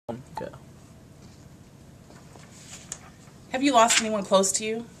Go. Have you lost anyone close to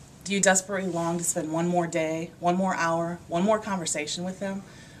you? Do you desperately long to spend one more day, one more hour, one more conversation with them?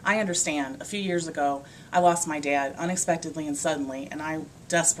 I understand. A few years ago, I lost my dad unexpectedly and suddenly, and I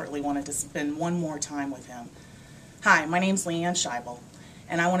desperately wanted to spend one more time with him. Hi, my name's Leanne Scheibel,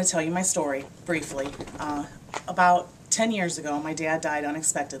 and I want to tell you my story briefly. About 10 years ago, my dad died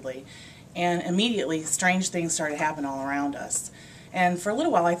unexpectedly, and immediately strange things started happening all around us. And for a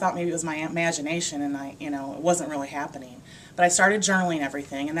little while, I thought maybe it was my imagination, and it wasn't really happening. But I started journaling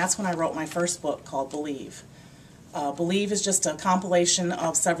everything, and that's when I wrote my first book called Believe. Believe is just a compilation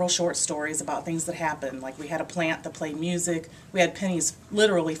of several short stories about things that happened. Like we had a plant that played music, we had pennies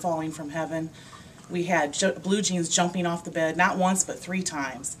literally falling from heaven, we had blue jeans jumping off the bed, not once but 3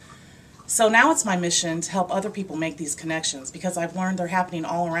 times. So now it's my mission to help other people make these connections, because I've learned they're happening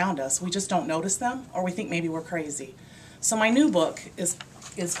all around us. We just don't notice them, or we think maybe we're crazy. So my new book is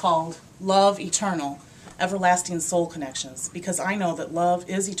called Love Eternal, Everlasting Soul Connections, because I know that love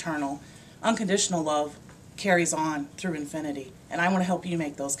is eternal. Unconditional love carries on through infinity, and I want to help you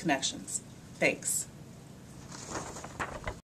make those connections. Thanks.